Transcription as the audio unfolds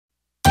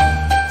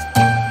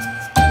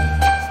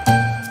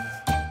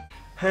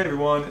Hey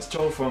everyone, it's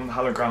Joel from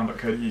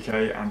hallowground.co.uk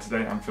and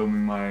today I'm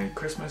filming my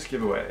Christmas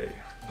giveaway.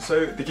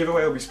 So the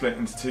giveaway will be split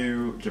into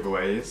two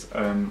giveaways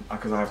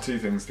because I have two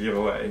things to give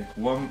away.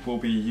 One will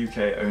be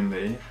UK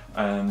only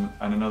and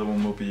another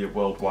one will be a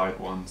worldwide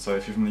one. So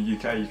if you're from the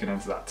UK you can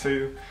enter that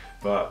too,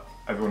 but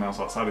everyone else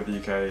outside of the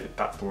UK,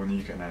 that's the one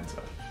you can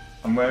enter.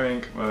 I'm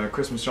wearing a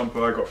Christmas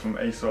jumper I got from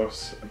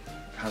ASOS. It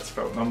has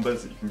felt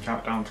numbers that you can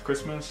count down to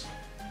Christmas.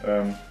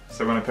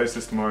 So when I post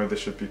this tomorrow this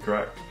should be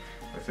correct,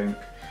 I think.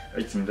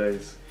 18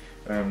 days,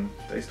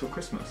 days till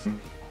Christmas.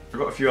 I've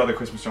got a few other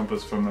Christmas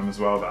jumpers from them as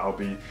well that I'll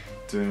be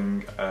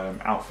doing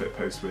outfit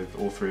posts with,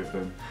 all three of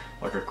them,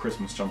 like a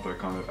Christmas jumper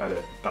kind of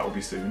edit. That will be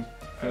soon.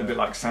 A bit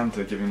like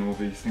Santa giving all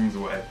these things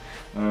away.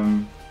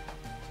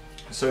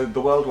 So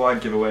the worldwide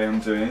giveaway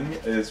I'm doing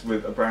is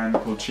with a brand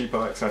called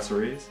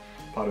Cheapo.SE,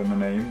 pardon the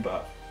name,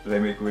 but they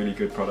make really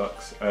good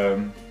products.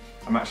 I'm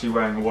actually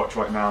wearing a watch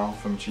right now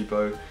from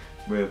Cheapo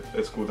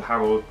it's called the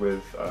Harold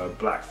with a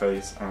black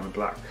face and a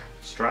black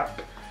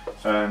strap.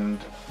 And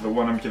the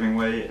one I'm giving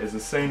away is the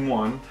same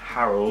one,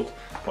 Harold,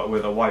 but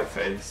with a white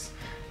face.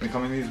 They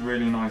come in these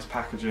really nice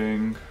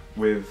packaging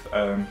with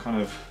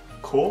kind of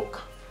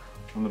cork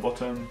on the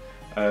bottom.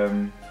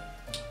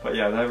 But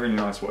yeah, they're really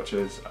nice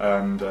watches,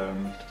 and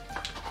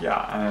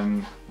yeah,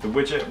 and the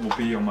widget will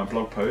be on my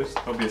blog post.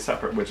 There'll be a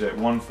separate widget,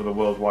 one for the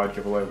worldwide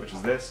giveaway, which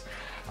is this,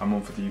 and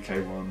one for the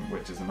UK one,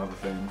 which is another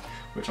thing,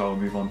 which I'll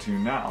move on to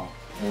now.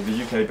 Well,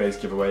 the UK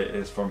based giveaway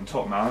is from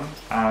Topman,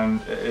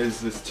 and it is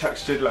this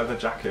textured leather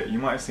jacket. You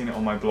might have seen it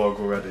on my blog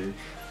already.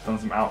 I've done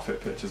some outfit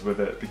pictures with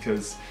it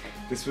because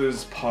this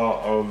was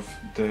part of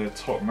the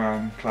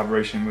Topman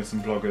collaboration with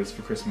some bloggers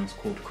for Christmas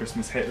called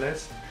Christmas Hit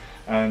List,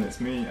 and it's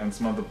me and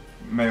some other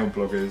male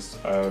bloggers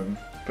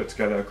put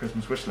together a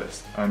Christmas wish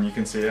list, and you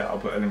can see it. I'll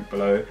put a link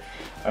below.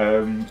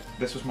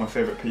 This was my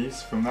favourite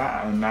piece from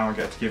that, and now I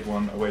get to give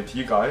one away to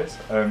you guys.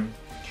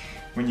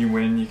 When you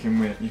win, you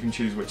can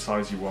choose which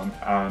size you want,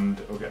 and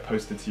it'll get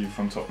posted to you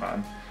from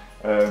Topman.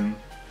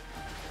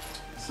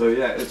 So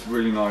yeah, it's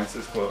really nice.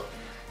 It's got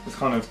this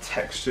kind of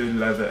textured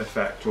leather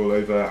effect all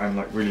over, and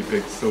like really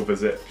big silver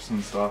zips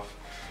and stuff,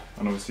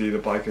 and obviously the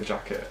biker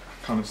jacket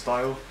kind of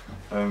style.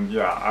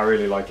 Yeah, I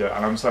really like it,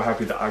 and I'm so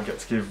happy that I get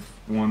to give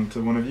one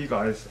to one of you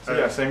guys. So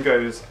yeah, same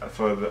goes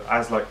for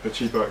as like the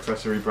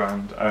Cheapo.SE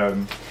brand.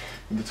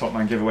 With the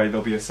Topman giveaway,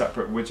 there'll be a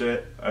separate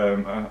widget,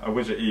 a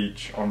widget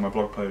each on my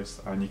blog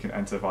post, and you can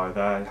enter via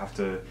there. You have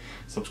to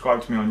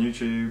subscribe to me on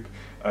YouTube,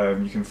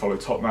 you can follow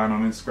Topman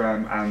on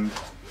Instagram, and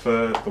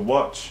for the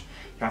watch,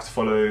 you have to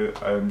follow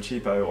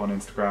Cheapo on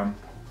Instagram.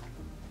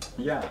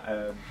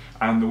 Yeah,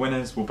 and the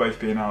winners will both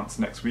be announced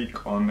next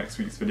week on next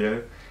week's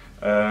video.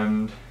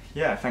 And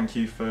yeah, thank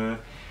you for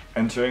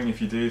entering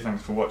if you do,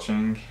 thanks for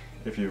watching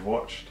if you've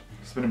watched.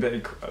 It's been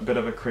a bit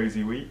of a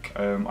crazy week.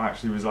 I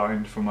actually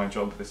resigned from my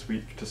job this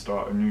week to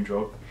start a new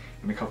job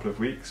in a couple of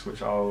weeks,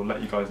 which I'll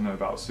let you guys know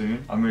about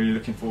soon. I'm really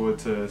looking forward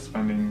to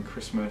spending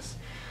Christmas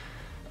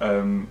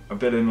a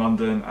bit in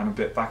London and a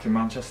bit back in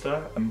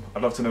Manchester.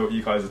 I'd love to know what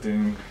you guys are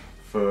doing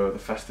for the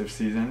festive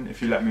season,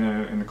 if you let me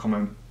know in the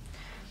comment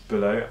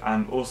below,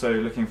 and also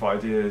looking for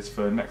ideas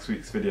for next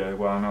week's video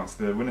where I announce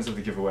the winners of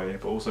the giveaway,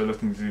 but also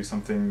looking to do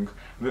something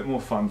a bit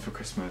more fun for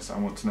Christmas. I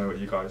want to know what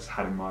you guys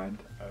had in mind.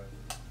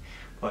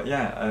 But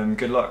yeah,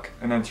 good luck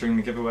in entering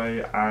the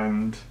giveaway,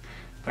 and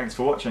thanks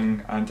for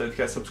watching, and don't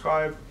forget to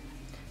subscribe.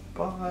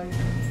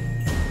 Bye!